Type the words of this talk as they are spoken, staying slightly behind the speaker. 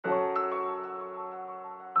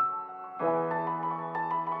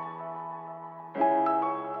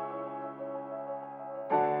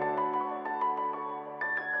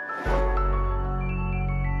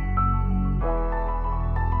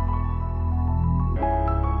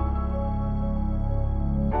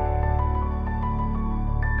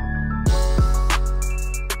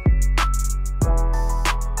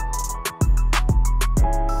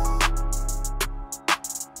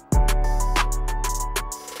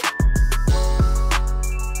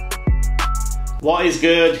What is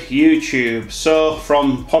good, YouTube? So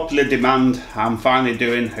from popular demand, I'm finally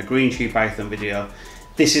doing a green tree python video.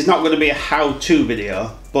 This is not going to be a how-to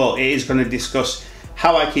video, but it is going to discuss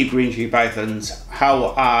how I keep green tree pythons,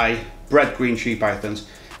 how I bred green tree pythons,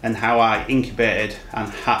 and how I incubated and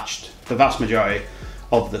hatched the vast majority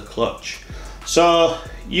of the clutch. So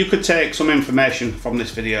you could take some information from this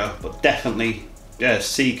video, but definitely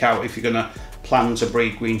seek out, if you're going to plan to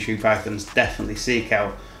breed green tree pythons, definitely seek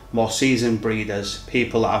out more seasoned breeders,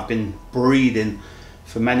 people that have been breeding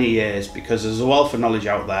for many years, because there's a wealth of knowledge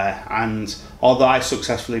out there. And although I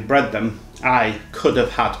successfully bred them, I could have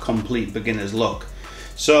had complete beginner's luck.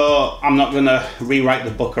 So I'm not going to rewrite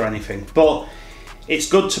the book or anything, but it's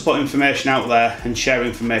good to put information out there and share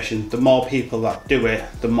information. The more people that do it,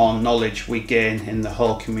 the more knowledge we gain in the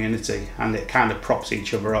whole community, and it kind of props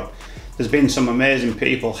each other up. There's been some amazing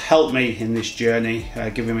people help me in this journey,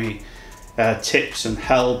 giving me tips and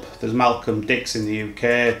help. There's Malcolm Dix in the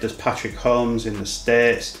UK, there's Patrick Holmes in the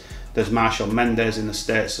States, there's Marshall Mendez in the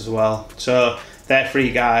States as well. So they're three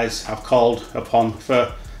guys I've called upon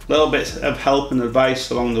for little bits of help and advice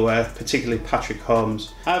along the way, particularly Patrick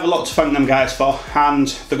Holmes. I have a lot to thank them guys for, and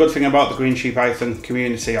the good thing about the green tree python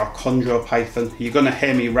community, or chondro python, you're going to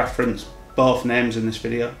hear me reference both names in this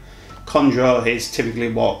video. Chondro is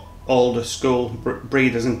typically what older school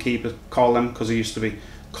breeders and keepers call them, because it used to be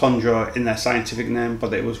chondro in their scientific name,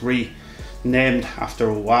 but it was renamed after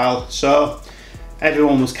a while. So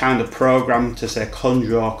everyone was kind of programmed to say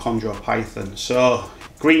chondro or chondro python. So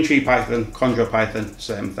green tree python, chondro python,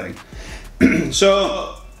 same thing.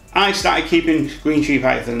 So I started keeping green tree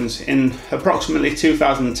pythons in approximately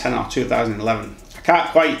 2010 or 2011. I can't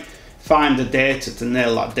quite find the data to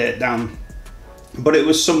nail that date down, but it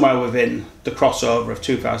was somewhere within the crossover of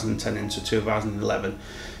 2010 into 2011.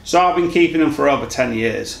 So I've been keeping them for over 10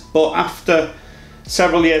 years. But after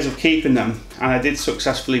several years of keeping them, and I did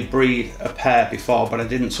successfully breed a pair before, but I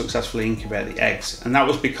didn't successfully incubate the eggs. And that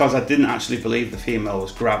was because I didn't actually believe the female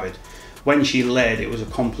was gravid. When she laid, it was a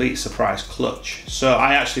complete surprise clutch. So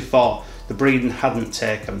I actually thought the breeding hadn't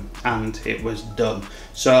taken and it was done.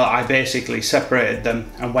 So I basically separated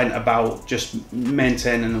them and went about just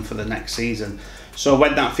maintaining them for the next season. So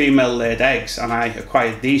when that female laid eggs, and I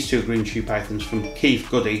acquired these two green tree pythons from Keith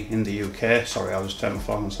Goody in the UK. Sorry, I'll just turn my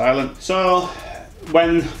phone on silent. So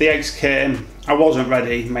when the eggs came, I wasn't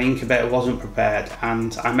ready, my incubator wasn't prepared,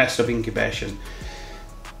 and I messed up incubation.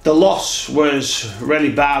 The loss was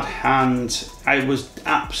really bad and I was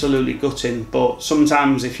absolutely gutting, but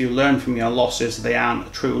sometimes if you learn from your losses, they aren't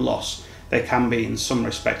a true loss. They can be in some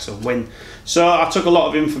respects a win. So I took a lot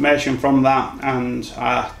of information from that, and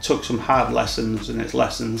I took some hard lessons, and it's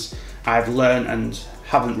lessons I've learned and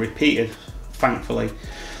haven't repeated, thankfully.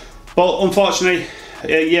 But unfortunately,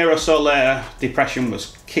 a year or so later, depression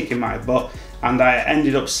was kicking my butt, and I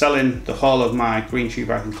ended up selling the whole of my green tree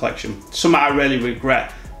python collection. Something I really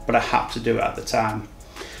regret, but I had to do it at the time.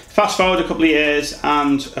 Fast forward a couple of years,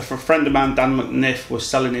 and a friend of mine, Dan McNiff, was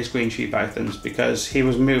selling his green tree pythons because he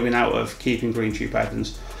was moving out of keeping green tree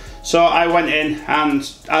pythons. So I went in, and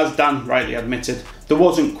as Dan rightly admitted, there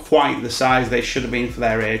wasn't quite the size they should have been for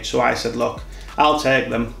their age. So I said, look, I'll take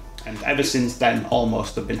them. And ever since then,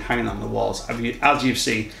 almost, they've been hanging on the walls, as you've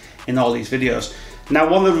seen in all these videos. Now,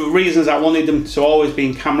 one of the reasons I wanted them to always be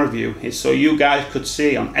in camera view is so you guys could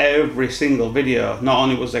see on every single video, not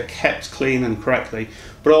only was they kept clean and correctly,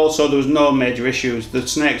 but also there was no major issues. The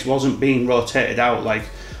snakes wasn't being rotated out. Like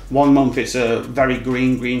 1 month it's a very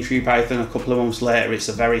green tree python, a couple of months later it's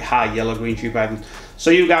a very high yellow green tree python.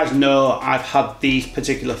 So you guys know I've had these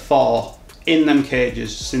particular 4 in them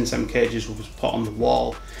cages since them cages was put on the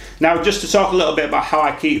wall. Now, just to talk a little bit about how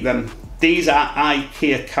I keep them, these are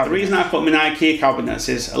IKEA cabinets. The reason I put them in IKEA cabinets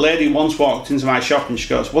is a lady once walked into my shop and she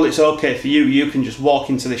goes, well, it's okay for you, you can just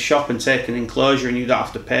walk into this shop and take an enclosure and you don't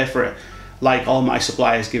have to pay for it, like all my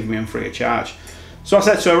suppliers give me them free of charge. So I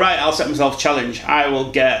said to her, right, I'll set myself a challenge. I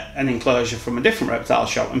will get an enclosure from a different reptile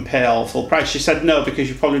shop and pay all full price. She said, no, because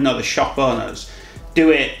you probably know the shop owners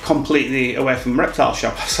do it completely away from the reptile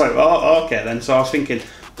shop. I was like, oh, okay then. So I was thinking,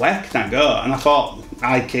 where can I go? And I thought,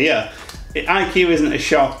 IKEA. IKEA isn't a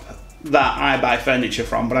shop that I buy furniture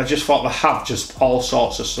from, but I just thought they have just all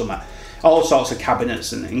sorts of summer, all sorts of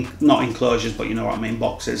cabinets and not enclosures, but you know what I mean,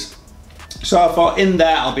 boxes. So I thought in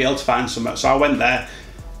there I'll be able to find something. So I went there,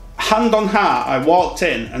 hand on heart, I walked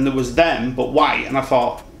in and there was them but white, and I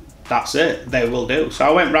thought, that's it, they will do. So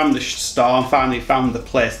I went round the store and finally found the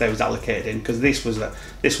place they was allocated in, because this was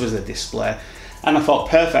a display, and I thought,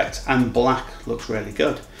 perfect, and black looks really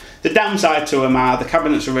good. The downside to them are the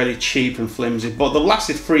cabinets are really cheap and flimsy, but they've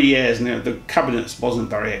lasted 3 years and the cabinets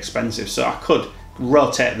wasn't very expensive, so I could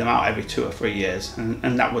rotate them out every 2 or 3 years,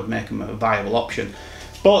 and that would make them a viable option.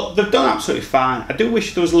 But they've done absolutely fine. I do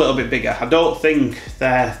wish there was a little bit bigger. I don't think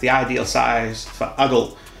they're the ideal size for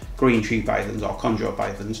adult green tree pythons or conjure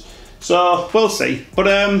pythons. So we'll see. But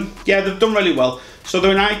yeah, they've done really well. So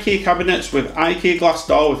they're in IKEA cabinets with IKEA glass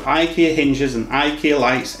door, with IKEA hinges and IKEA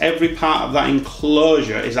lights. Every part of that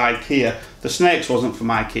enclosure is IKEA. The snakes wasn't from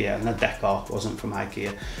IKEA and the decor wasn't from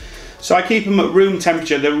IKEA. So I keep them at room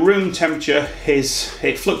temperature. The room temperature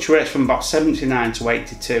it fluctuates from about 79 to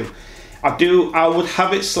 82. I would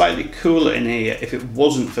have it slightly cooler in here if it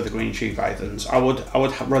wasn't for the green tree pythons. I would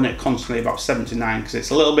run it constantly about 79 because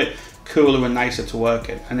it's a little bit cooler and nicer to work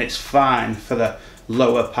in, and it's fine for the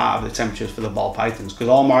lower part of the temperatures for the ball pythons, because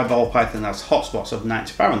all my ball python has hotspots of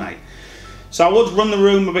 90 Fahrenheit. So I would run the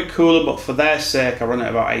room a bit cooler, but for their sake I run it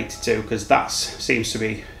about 82 because that seems to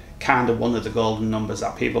be kind of one of the golden numbers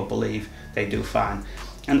that people believe they do fine.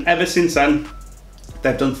 And ever since then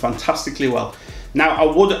they've done fantastically well. Now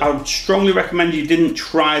I would strongly recommend you didn't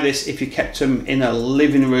try this if you kept them in a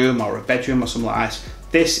living room or a bedroom or something like this.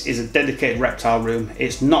 This is a dedicated reptile room.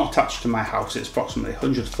 It's not attached to my house. It's approximately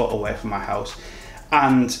 100 foot away from my house,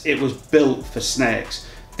 and it was built for snakes.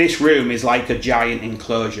 This room is like a giant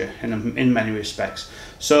enclosure in many respects.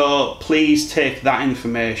 So please take that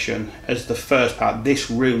information as the first part.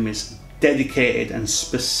 This room is dedicated and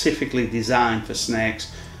specifically designed for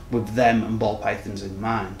snakes with them and ball pythons in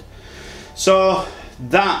mind. So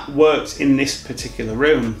that works in this particular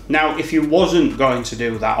room. Now, if you wasn't going to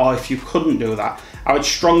do that, or if you couldn't do that, I would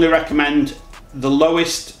strongly recommend the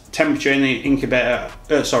lowest temperature in the incubator,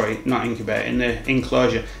 in the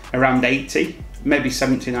enclosure around 80, maybe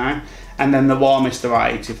 79, and then the warmest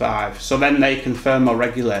about 85. So then they can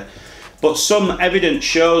thermoregulate. But some evidence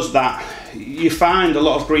shows that you find a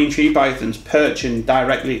lot of green tree pythons perching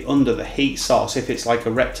directly under the heat source if it's like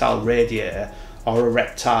a reptile radiator or a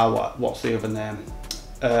reptile, what's the other name?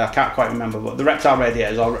 I can't quite remember, but the reptile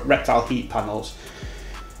radiators or reptile heat panels.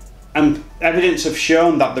 And evidence have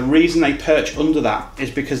shown that the reason they perch under that is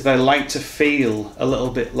because they like to feel a little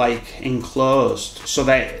bit like enclosed. So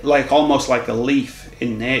they like almost like a leaf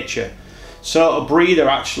in nature. So a breeder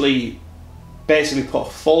actually basically put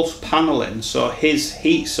a false panel in, so his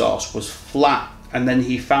heat source was flat, and then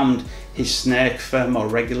he found his snake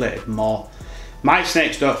thermoregulated more. My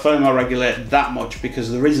snakes don't thermoregulate that much because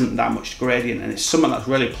there isn't that much gradient, and it's something that's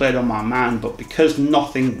really played on my mind. But because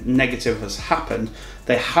nothing negative has happened,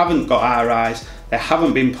 they haven't got RIs, they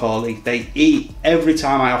haven't been poorly, they eat every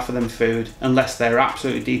time I offer them food, unless they're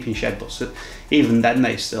absolutely deep in shed, but even then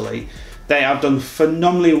they still eat. They have done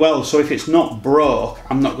phenomenally well. So if it's not broke,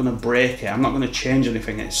 I'm not going to break it, I'm not going to change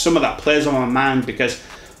anything. It's some of that plays on my mind, because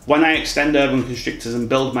when I extend urban constrictors and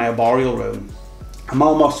build my arboreal room, I'm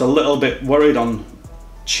almost a little bit worried on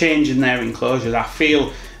changing their enclosures. I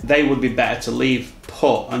feel they would be better to leave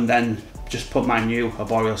put and then just put my new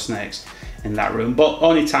arboreal snakes in that room, but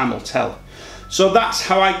only time will tell. So that's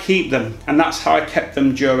how I keep them, and that's how I kept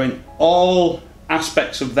them during all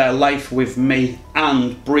aspects of their life with me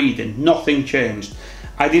and breeding. Nothing changed.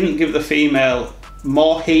 I didn't give the female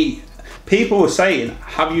more heat. People were saying,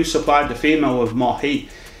 have you supplied the female with more heat?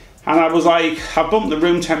 And I was like, I bumped the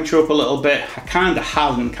room temperature up a little bit. I kind of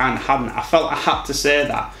had and kind of hadn't. I felt I had to say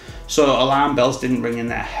that so alarm bells didn't ring in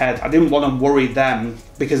their head. I didn't want to worry them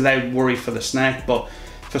because they worry for the snake, but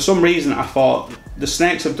for some reason I thought the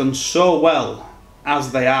snakes have done so well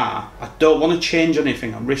as they are, I don't want to change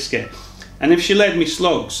anything and risk it. And if she laid me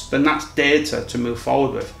slugs, then that's data to move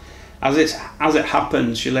forward with. As it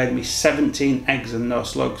happens, she laid me 17 eggs and no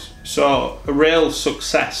slugs. So a real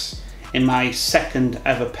success in my second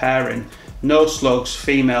ever pairing. No slugs,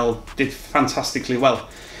 female, did fantastically well.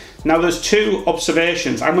 Now there's two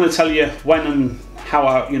observations. I'm going to tell you when and how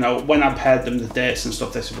I, when I paired them, the dates and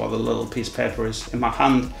stuff. This is what the little piece of paper is in my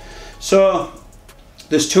hand. So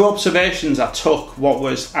there's two observations I took what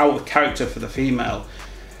was out of character for the female.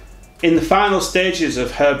 In the final stages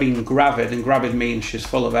of her being gravid, and gravid means she's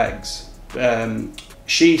full of eggs,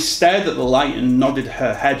 she stared at the light and nodded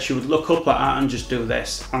her head. She would look up at that and just do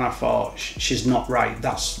this, and I thought, she's not right.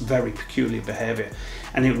 That's very peculiar behaviour,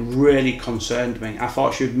 and it really concerned me. I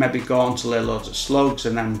thought she would maybe go on to lay loads of slugs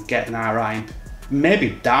and then get an RI and maybe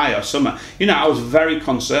die or something. I was very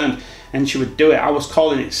concerned, and she would do it. I was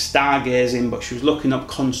calling it stargazing, but she was looking up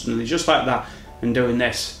constantly just like that and doing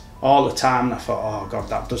this all the time, and I thought, oh god,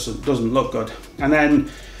 that doesn't look good. And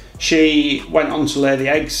then she went on to lay the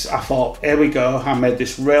eggs. I thought, here we go. I made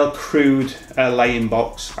this real crude laying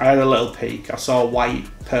box. I had a little peek. I saw white,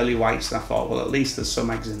 pearly whites, and I thought, well, at least there's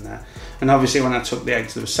some eggs in there. And obviously when I took the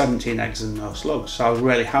eggs, there were 17 eggs and no slugs, so I was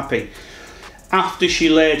really happy. After she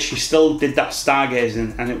laid, she still did that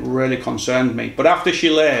stargazing, and it really concerned me. But after she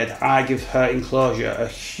laid, I give her enclosure a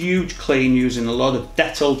huge clean using a load of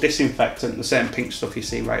Dettol disinfectant, the same pink stuff you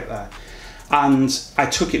see right there. And I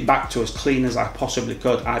took it back to as clean as I possibly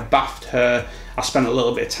could. I bathed her. I spent a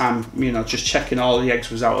little bit of time, you know, just checking all the eggs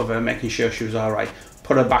was out of her, making sure she was all right.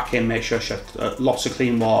 Put her back in, make sure she had lots of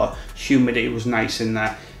clean water, humidity was nice in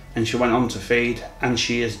there. And she went on to feed, and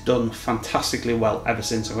she has done fantastically well ever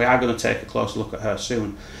since. And we are going to take a closer look at her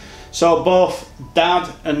soon. So both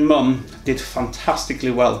Dad and Mum did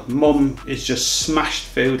fantastically well. Mum is just smashed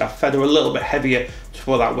food. I fed her a little bit heavier to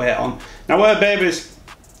put that weight on. Now her babies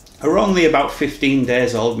are only about 15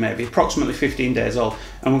 days old, maybe approximately 15 days old,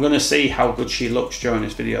 and we're going to see how good she looks during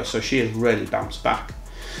this video. So she has really bounced back.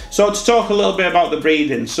 So to talk a little bit about the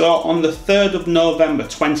breeding, so on the 3rd of November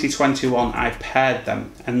 2021 I paired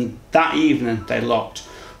them, and that evening they locked.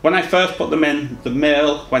 When I first put them in, the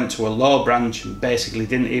male went to a low branch and basically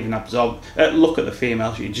didn't even look at the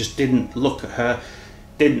female. She just didn't look at her,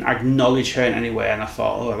 didn't acknowledge her in any way, and I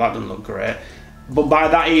thought, oh, that doesn't look great. But by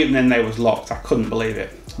that evening they was locked. I couldn't believe it.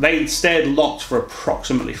 They stayed locked for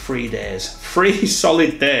approximately 3 days, 3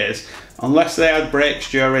 solid days. Unless they had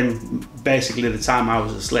breaks during basically the time I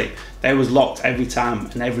was asleep, they was locked every time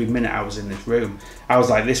and every minute I was in this room. I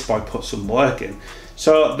was like, this boy put some work in.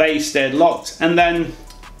 So they stayed locked, and then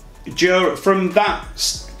from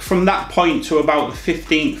that point to about the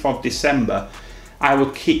 15th of December, I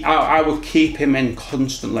would keep him in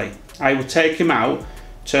constantly. I would take him out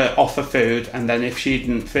to offer food, and then if she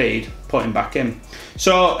didn't feed, put him back in.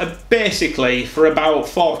 So basically for about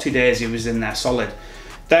 40 days he was in there solid.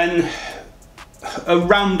 Then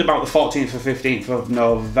around about the 14th or 15th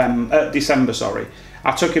of December, sorry,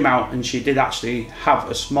 I took him out, and she did actually have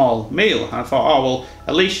a small meal. And I thought, oh well,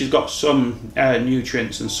 at least she's got some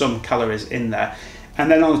nutrients and some calories in there. And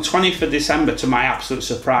then on the 20th of December, to my absolute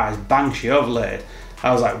surprise, bang, she overlaid.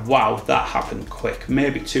 I was like, wow, that happened quick,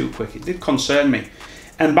 maybe too quick. It did concern me.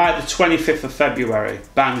 And by the 25th of February,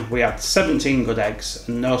 bang, we had 17 good eggs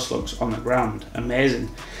and no slugs on the ground. Amazing.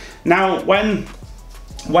 Now, when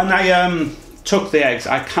I took the eggs,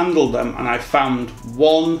 I candled them, and I found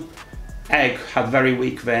one egg had very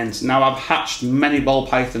weak veins. Now I've hatched many ball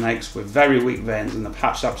python eggs with very weak veins, and they've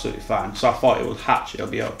hatched absolutely fine. So I thought it would hatch, it'll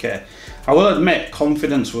be okay. I will admit,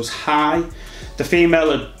 confidence was high. The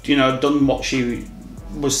female had, you know, done what she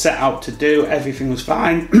was set out to do. Everything was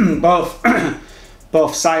fine.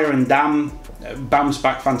 both sire and dam bounced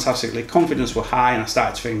back fantastically. Confidence were high, and I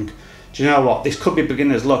started to think, do you know what, this could be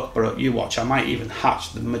beginner's luck, but you watch, I might even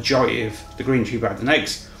hatch the majority of the green tree python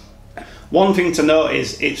eggs. One thing to note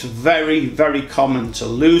is it's very, very common to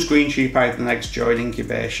lose green tree python eggs during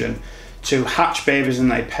incubation, to hatch babies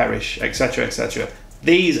and they perish, etc, etc.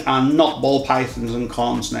 These are not ball pythons and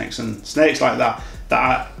corn snakes and snakes like that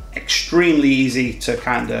are extremely easy to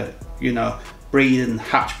kind of, you know, breed and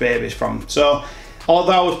hatch babies from. So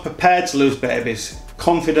although I was prepared to lose babies,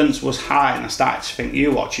 confidence was high, and I started to think,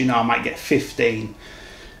 you watch, you know, I might get 15.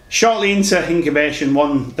 Shortly into incubation,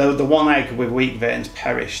 the one egg with weak veins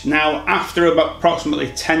perished. Now, after about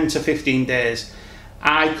approximately 10 to 15 days,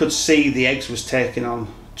 I could see the eggs was taking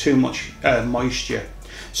on too much moisture.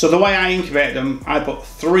 So the way I incubated them, I put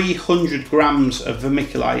 300 grams of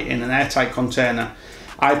vermiculite in an airtight container.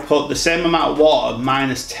 I put the same amount of water,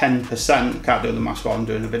 minus 10%. Can't do the maths while I'm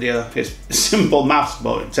doing a video. It's simple maths,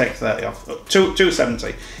 but it takes 30 off.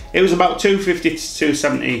 270. It was about 250 to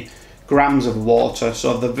 270 grams of water.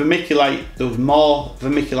 So the vermiculite, there was more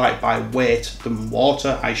vermiculite by weight than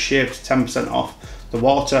water. I shaved 10% off the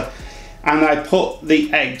water, and I put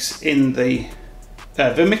the eggs in the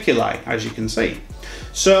vermiculite, as you can see.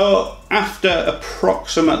 So after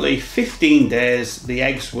approximately 15 days, the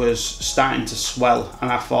eggs was starting to swell,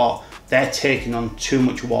 and I thought, they're taking on too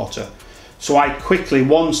much water. So I quickly,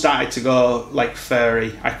 one started to go like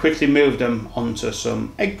furry. I quickly moved them onto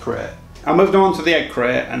some egg crate. I moved them onto the egg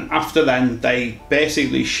crate, and after then they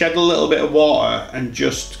basically shed a little bit of water and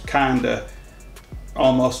just kind of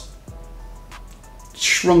almost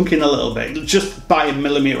shrunk in a little bit, just by a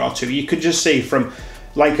millimetre or two. You could just see from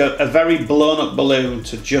like a very blown up balloon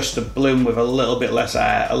to just a balloon with a little bit less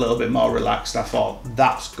air, a little bit more relaxed. I thought,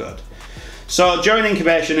 that's good. So during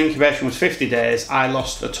incubation was 50 days, I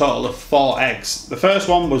lost a total of 4 eggs. The first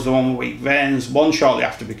one was the one with weak veins, one shortly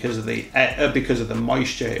after because of the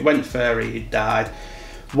moisture. It went furry, it died.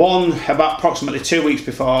 One about approximately 2 weeks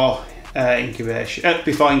before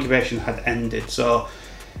incubation had ended. So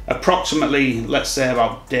approximately, let's say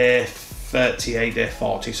about day 38, day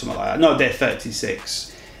 40, something like that. No, day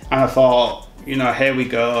 36. And I thought, you know, here we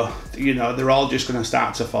go. You know, they're all just going to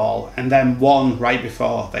start to fall. And then one right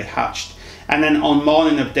before they hatched. And then on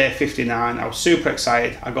morning of day 59, I was super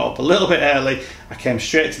excited. I got up a little bit early. I came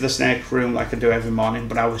straight to the snake room like I do every morning,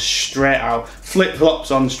 but I was straight out,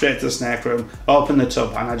 flip-flops on, straight to the snake room, opened the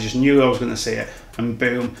tub, and I just knew I was going to see it. And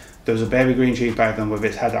boom, there was a baby green tree python with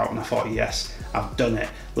its head out, and I thought, yes, I've done it.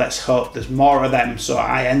 Let's hope there's more of them, so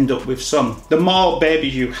I end up with some. The more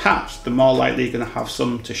babies you hatch, the more likely you're going to have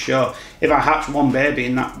some to show. If I hatched one baby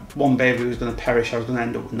and that one baby was going to perish, I was going to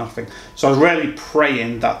end up with nothing. So I was really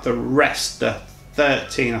praying that the rest, the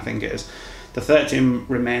 13 I think it is, the 13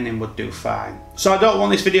 remaining would do fine. So I don't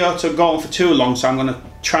want this video to go on for too long, so I'm going to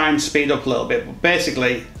try and speed up a little bit. But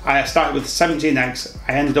basically, I started with 17 eggs.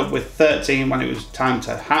 I ended up with 13 when it was time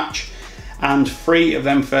to hatch, and 3 of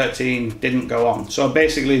them 13 didn't go on. So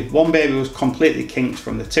basically, one baby was completely kinked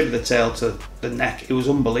from the tip of the tail to the neck. It was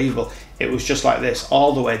unbelievable. It was just like this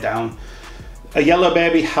all the way down. A yellow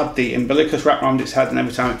baby had the umbilicus wrapped around its head, and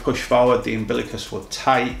every time it pushed forward, the umbilicus would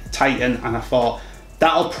tighten, and I thought,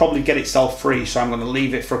 that'll probably get itself free, so I'm going to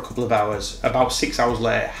leave it for a couple of hours. About 6 hours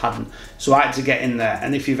later, it hadn't. So I had to get in there.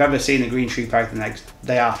 And if you've ever seen a green tree python eggs,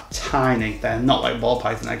 they are tiny. They're not like ball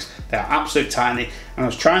python eggs. They are absolutely tiny. And I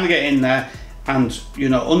was trying to get in there and, you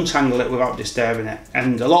know, untangle it without disturbing it.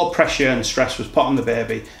 And a lot of pressure and stress was put on the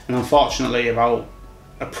baby. And unfortunately, about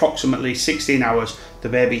approximately 16 hours, the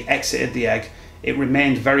baby exited the egg. It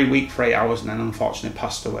remained very weak for 8 hours and then unfortunately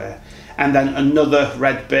passed away. And then another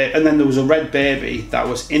red baby, and then there was a red baby that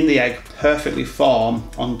was in the egg, perfectly formed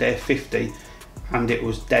on day 50, and it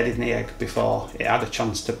was dead in the egg before it had a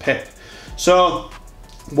chance to pip. So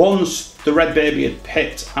once the red baby had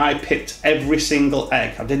pipped, I picked every single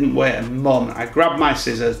egg. I didn't wait a moment. I grabbed my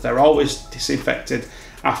scissors. They're always disinfected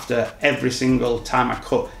after every single time I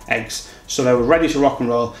cut eggs, so they were ready to rock and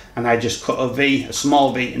roll. And I just cut a V, a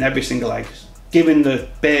small V, in every single egg, giving the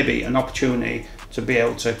baby an opportunity to be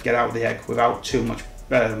able to get out of the egg without too much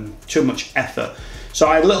effort. So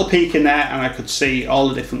I had a little peek in there and I could see all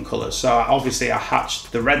the different colours. So obviously I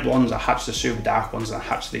hatched the red ones, I hatched the super dark ones, and I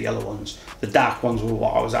hatched the yellow ones. The dark ones were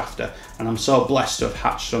what I was after, and I'm so blessed to have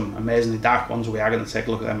hatched some amazingly dark ones. We are going to take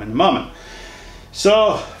a look at them in a moment.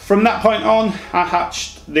 So from that point on, I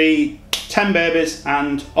hatched the 10 babies,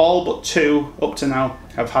 and all but 2 up to now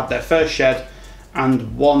have had their first shed,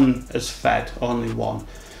 and 1 has fed, only 1.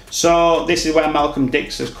 So this is where Malcolm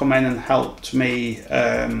Dix has come in and helped me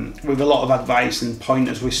with a lot of advice and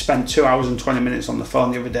pointers. We spent 2 hours and 20 minutes on the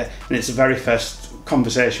phone the other day, and it's the very first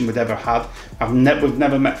conversation we'd ever had. We've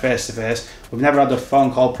never met face to face. We've never had a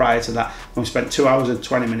phone call prior to that. And we spent 2 hours and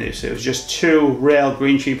 20 minutes. It was just 2 real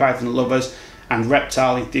green tree python lovers and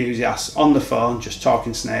reptile enthusiasts on the phone, just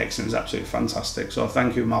talking snakes, and it was absolutely fantastic. So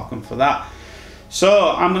thank you, Malcolm, for that.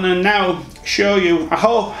 So I'm going to now show you, I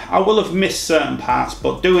hope I will have missed certain parts,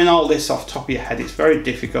 but doing all this off the top of your head, it's very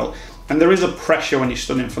difficult. And there is a pressure when you're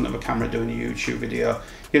stood in front of a camera doing a YouTube video.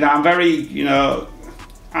 You know, I'm very, you know,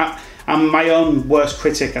 I'm my own worst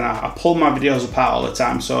critic, and I pull my videos apart all the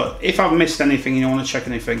time. So if I've missed anything and you want to check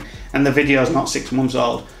anything and the video is not 6 months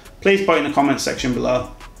old, please put it in the comment section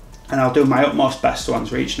below, and I'll do my utmost best to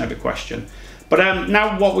answer each and every question. But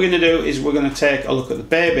now what we're going to do is we're going to take a look at the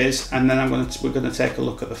babies, and then we're going to take a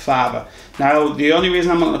look at the father. Now, the only reason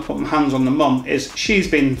I'm not going to put my hands on the mum is she's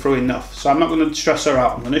been through enough, so I'm not going to stress her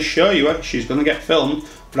out. I'm going to show you her. She's going to get filmed,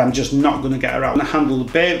 but I'm just not going to get her out. I'm going to handle the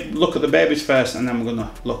baby, look at the babies first, and then we're going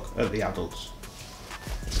to look at the adults.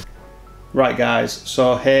 Right, guys.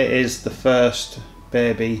 So here is the first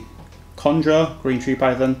baby chondro, green tree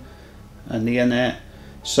python, a neonate.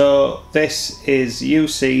 So this is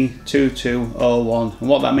UC2201, and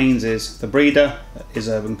what that means is the breeder is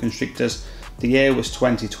Urban Constrictors. The year was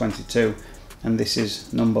 2022, and this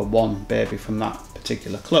is number 1 baby from that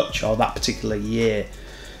particular clutch, or that particular year.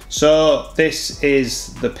 So this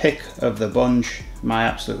is the pick of the bunch, my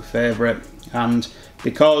absolute favourite, and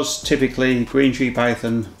because typically green tree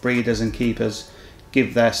python breeders and keepers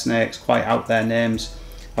give their snakes quite out there names,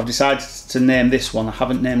 I've decided to name this one. I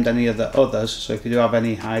haven't named any of the others, so if you do have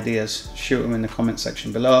any ideas, shoot them in the comment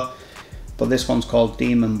section below. But this one's called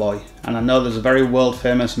Demon Boy, and I know there's a very world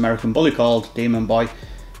famous American bully called Demon Boy.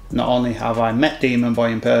 Not only have I met Demon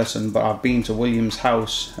Boy in person, but I've been to William's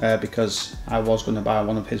house because I was going to buy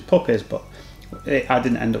one of his puppies, but I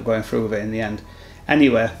didn't end up going through with it in the end.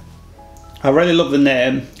 Anyway, I really love the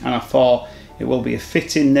name, and I thought it will be a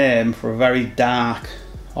fitting name for a very dark,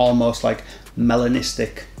 almost like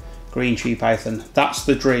melanistic green tree python. That's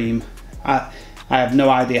the dream. I have no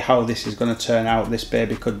idea how this is going to turn out. This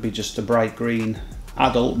baby could be just a bright green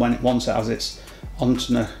adult once it has its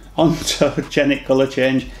ontogenic colour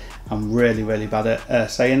change. I'm really bad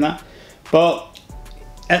at saying that, but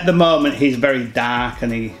at the moment he's very dark,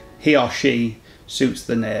 and he or she suits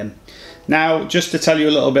the name. Now, just to tell you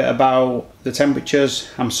a little bit about the temperatures,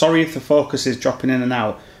 I'm sorry if the focus is dropping in and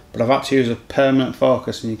out, but I've had to use a permanent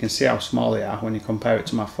focus, and you can see how small they are when you compare it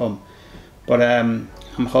to my thumb. But I'm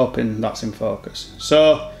hoping that's in focus.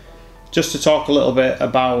 So just to talk a little bit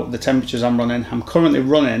about the temperatures I'm running, I'm currently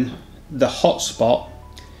running the hotspot,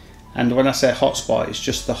 and when I say hotspot, it's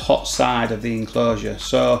just the hot side of the enclosure.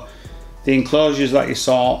 So the enclosures that you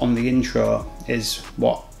saw on the intro is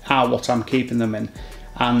what I'm keeping them in,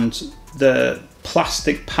 and the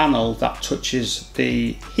plastic panel that touches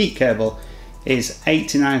the heat cable is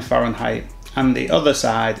 89 Fahrenheit, and the other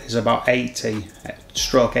side is about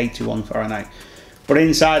 80/81 Fahrenheit. But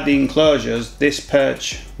inside the enclosures, this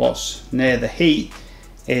perch, what's near the heat,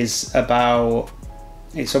 is about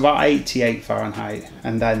 88 Fahrenheit,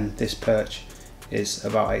 and then this perch is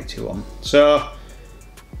about 81. So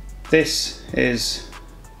this is,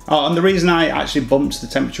 oh, and the reason I actually bumped the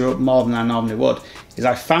temperature up more than I normally would is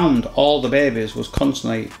I found all the babies was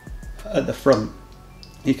constantly at the front.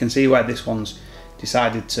 You can see where this one's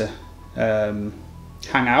decided to hang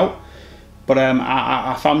out, but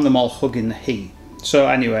I found them all hugging the heat. So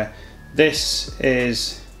anyway, this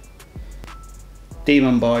is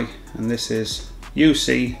Demon Boy, and this is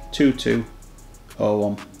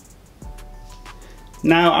UC2201.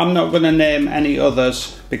 Now, I'm not going to name any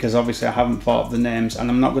others because obviously I haven't thought of the names, and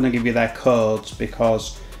I'm not going to give you their codes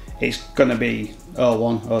because it's going to be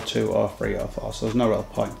 01, 02, 03, 04, so there's no real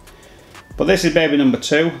point. But this is baby number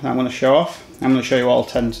 2 that I'm going to show off. I'm going to show you all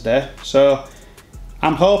 10 today. So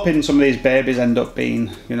I'm hoping some of these babies end up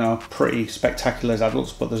being, you know, pretty spectacular as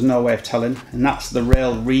adults, but there's no way of telling, and that's the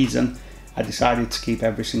real reason I decided to keep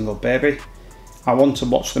every single baby. I want to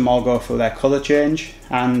watch them all go through their colour change,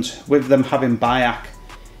 and with them having Biac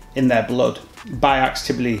in their blood, Biacs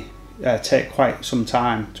typically take quite some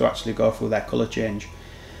time to actually go through their colour change.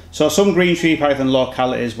 So some green tree python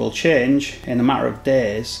localities will change in a matter of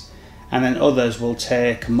days, and then others will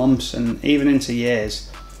take months and even into years.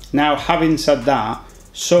 Now, having said that,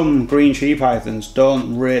 some green tree pythons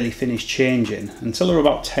don't really finish changing until they're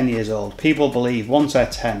about 10 years old. People believe once they're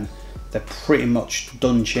 10, they're pretty much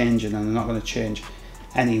done changing and they're not going to change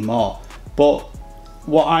anymore. But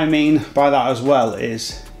what I mean by that as well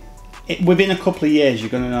is within a couple of years, you're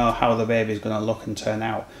going to know how the baby is going to look and turn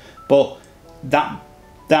out. But that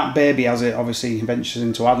baby, as it obviously ventures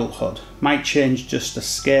into adulthood, might change just a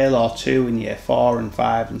scale or two in year 4 and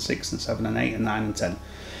 5 and 6 and 7 and 8 and 9 and 10.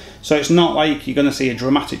 So it's not like you're going to see a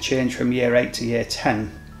dramatic change from year 8 to year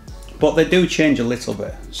 10, but they do change a little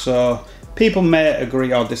bit. So people may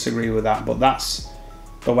agree or disagree with that, but that's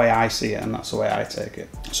the way I see it and that's the way I take it.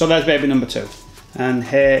 So there's baby number 2. And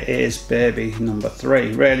here is baby number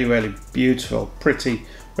 3. Really, really beautiful, pretty,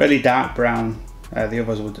 really dark brown. The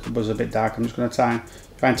others was a bit dark. I'm just going to try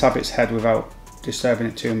and tap its head without disturbing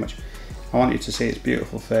it too much. I want you to see its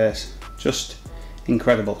beautiful face. Just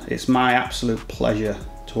incredible. It's my absolute pleasure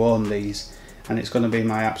to own these, and it's going to be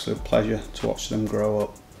my absolute pleasure to watch them grow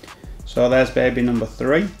up. So there's baby number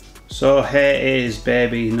 3. So here is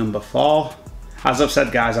baby number 4. As I've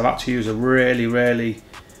said, guys, I've had to use a really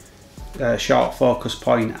short focus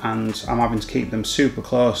point, and I'm having to keep them super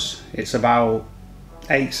close. It's about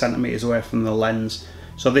 8 centimeters away from the lens,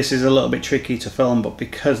 so this is a little bit tricky to film, but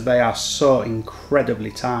because they are so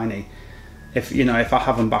incredibly tiny, if I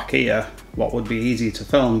have them back here, what would be easy to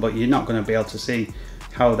film, but you're not going to be able to see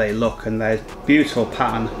how they look, and their beautiful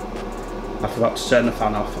pattern. I forgot to turn the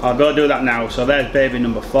fan off. I'll go do that now. So there's baby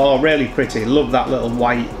number 4, really pretty. Love that little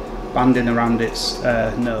white banding around its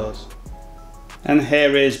nose. And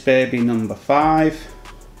here is baby number 5.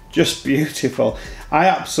 Just beautiful. I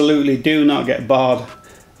absolutely do not get bored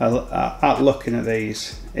at looking at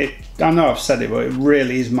these. I know I've said it, but it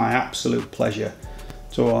really is my absolute pleasure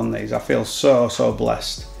to own these. I feel so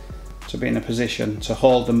blessed to be in a position to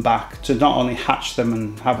hold them back, to not only hatch them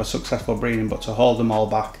and have a successful breeding, but to hold them all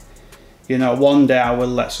back. You know, one day I will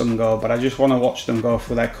let some go, but I just want to watch them go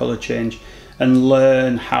through their colour change and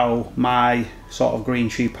learn how my sort of green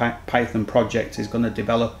tree python project is going to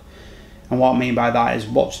develop. And what I mean by that is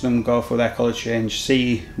watch them go through their colour change,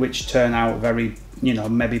 see which turn out very,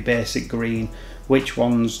 maybe basic green, which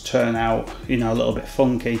ones turn out, a little bit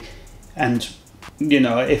funky. And,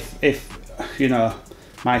 if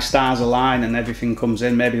my stars align and everything comes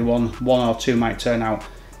in, maybe one or two might turn out,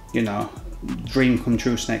 dream come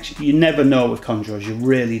true snakes. You never know with conjurers, you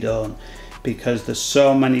really don't, because there's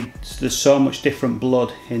so much different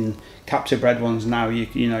blood in captive bred ones now. You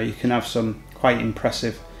can have some quite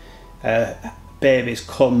impressive babies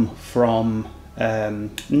come from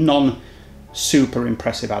non super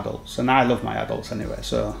impressive adults, and I love my adults anyway,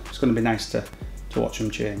 so it's going to be nice to watch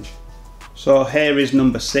them change. So here is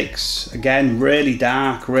number 6, again really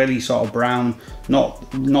dark, really sort of brown, not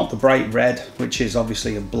the bright red, which is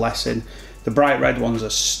obviously a blessing. The bright red ones are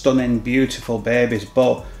stunning, beautiful babies,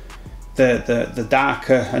 but the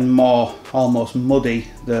darker and more almost muddy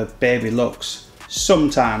the baby looks,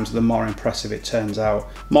 sometimes the more impressive it turns out.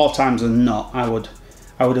 More times than not, I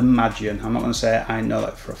would imagine. I'm not going to say I know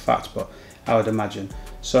that for a fact, but I would imagine.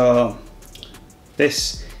 So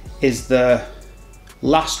this is the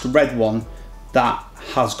last red one that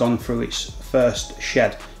has gone through its first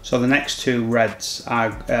shed. So the next 2 reds I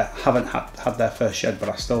haven't had their first shed, but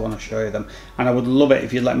I still want to show you them, and I would love it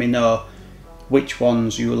if you let me know which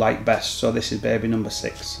ones you like best. So this is baby number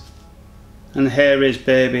 6, and here is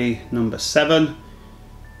baby number 7,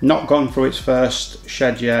 not gone through its first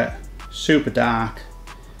shed yet, super dark.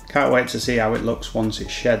 Can't wait to see how it looks once it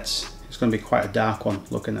sheds. It's going to be quite a dark one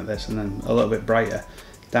looking at this, and then a little bit brighter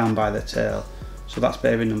down by the tail. So that's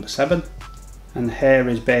baby number 7. And here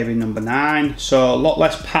is baby number 9. So a lot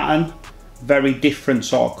less pattern, very different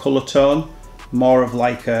sort of colour tone, more of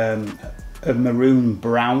like a maroon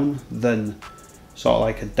brown than sort of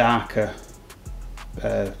like a darker,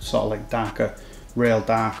 sort of like darker, real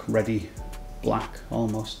dark, reddy black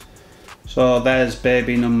almost. So there's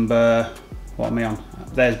baby number, what am I on?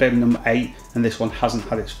 There's baby number 8, and this one hasn't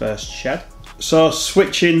had its first shed. So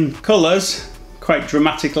switching colours quite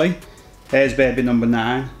dramatically. Here's baby number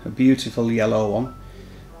 9, a beautiful yellow one.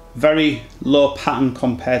 Very low pattern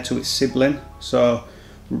compared to its sibling. So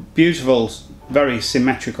beautiful, very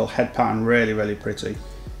symmetrical head pattern, really, really pretty.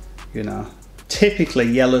 You know, typically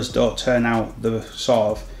yellows don't turn out the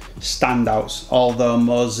sort of standouts, although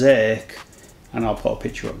Mosaic, and I'll put a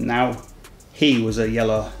picture up now, he was a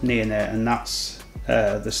yellow neonate, and that's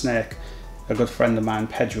the snake a good friend of mine,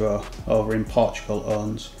 Pedro, over in Portugal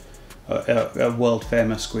owns. A world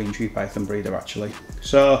famous green tree python breeder actually.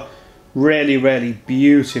 So really, really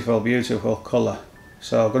beautiful, beautiful colour.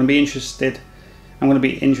 So I'm going to be interested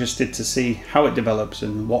to see how it develops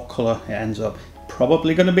and what colour it ends up.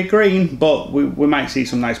 Probably going to be green, but we might see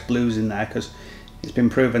some nice blues in there, because it's been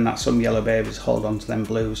proven that some yellow babies hold on to them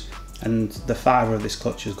blues, and the father of this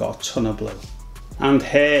clutch has got a ton of blue. And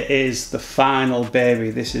here is the final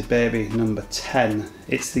baby. This is baby number 10.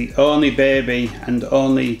 It's the only baby and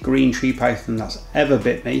only green tree python that's ever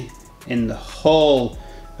bit me in the whole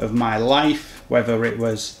of my life, whether it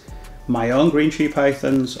was my own green tree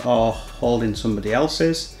pythons or holding somebody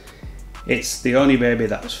else's. It's the only baby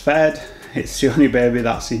that's fed. It's the only baby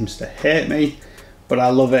that seems to hate me, but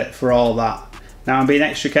I love it for all that. Now I'm being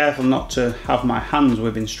extra careful not to have my hands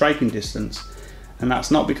within striking distance, and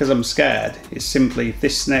that's not because I'm scared. It's simply, if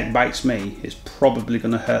this snake bites me, it's probably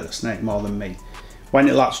going to hurt the snake more than me. When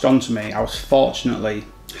it latched onto me, I was fortunately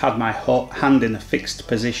had my hand in a fixed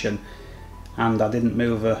position and I didn't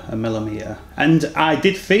move a millimetre. And I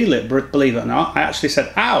did feel it, believe it or not. I actually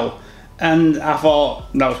said, ow! And I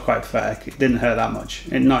thought that was quite pathetic. It didn't hurt that much.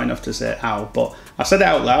 Not enough to say ow, but I said it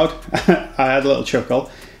out loud. I had a little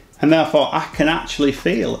chuckle. And then I thought, I can actually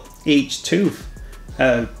feel each tooth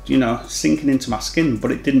you know, sinking into my skin, but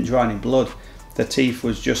it didn't draw any blood. The teeth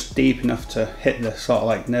was just deep enough to hit the sort of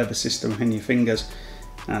like nervous system in your fingers,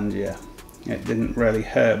 and yeah, it didn't really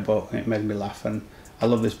hurt, but it made me laugh. And I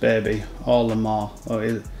love this baby all the more. Oh,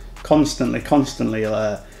 it's constantly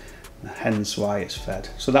alert, hence why it's fed.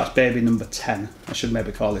 So that's baby number 10. I should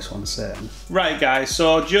maybe call this one Satan. Right guys,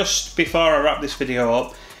 so just before I wrap this video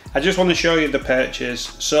up, I just want to show you the purchase.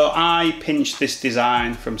 So I pinched this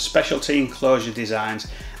design from Specialty Enclosure Designs.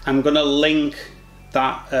 I'm going to link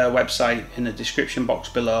that website in the description box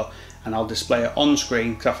below, and I'll display it on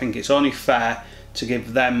screen because I think it's only fair to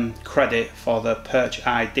give them credit for the perch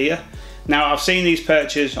idea. Now I've seen these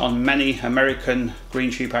perches on many American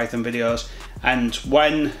green tree python videos, and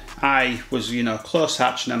when I was, you know, close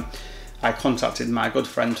hatching them, I contacted my good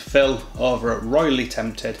friend Phil over at Royally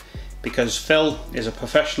Tempted, because Phil is a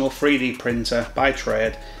professional 3D printer by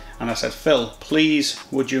trade, and I said, Phil, please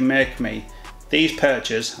would you make me these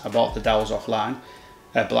perches? I bought the dowels offline,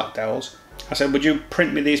 black dowels. I said, would you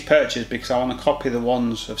print me these perches, because I want to copy the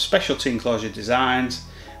ones of Specialty Enclosure Designs.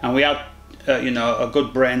 And we had you know, a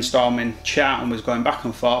good brainstorming chat, and was going back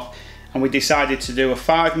and forth, and we decided to do a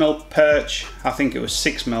 5mm perch. I think it was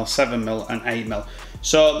 6mm, 7mm and 8mm.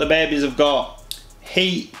 So the babies have got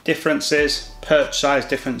heat differences, perch size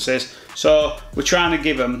differences, so we're trying to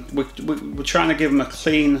give them a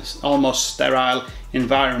clean, almost sterile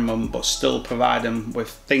environment, but still provide them with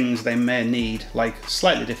things they may need, like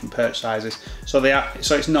slightly different perch sizes, so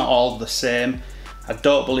it's not all the same. I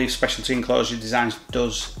don't believe Specialty Enclosure Designs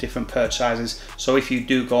does different perch sizes, so if you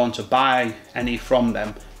do go on to buy any from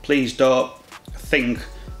them, please don't think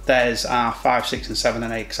theirs are 5, 6 and 7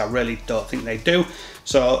 and 8, because I really don't think they do.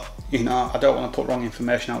 So, you know, I don't want to put wrong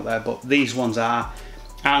information out there, but these ones are,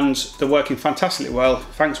 and they're working fantastically well.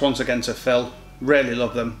 Thanks once again to Phil, really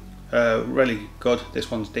love them, really good. This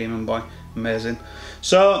one's Demon Boy, amazing.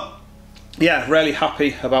 So yeah, really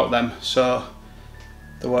happy about them. So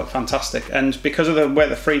they work fantastic, and because of the way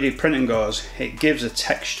the 3D printing goes, it gives a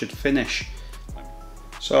textured finish.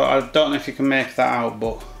 So I don't know if you can make that out,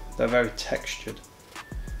 but they're very textured.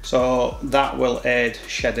 So that will aid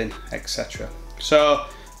shedding, etc. So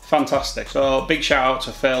fantastic. So big shout out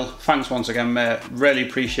to Phil. Thanks once again, mate. Really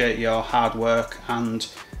appreciate your hard work, and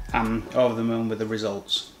I'm over the moon with the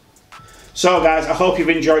results. So guys, I hope you've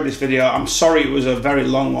enjoyed this video. I'm sorry it was a very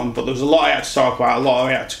long one, but there was a lot I had to talk about, a lot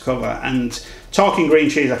I had to cover, and talking green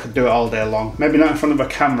cheese, I could do it all day long. Maybe not in front of a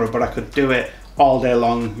camera, but I could do it all day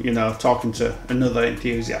long, you know, talking to another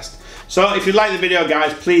enthusiast. So if you like the video,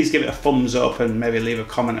 guys, please give it a thumbs up and maybe leave a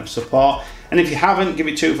comment of support. And if you haven't, give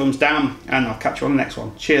it 2 thumbs down, and I'll catch you on the next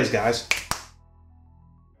one. Cheers, guys.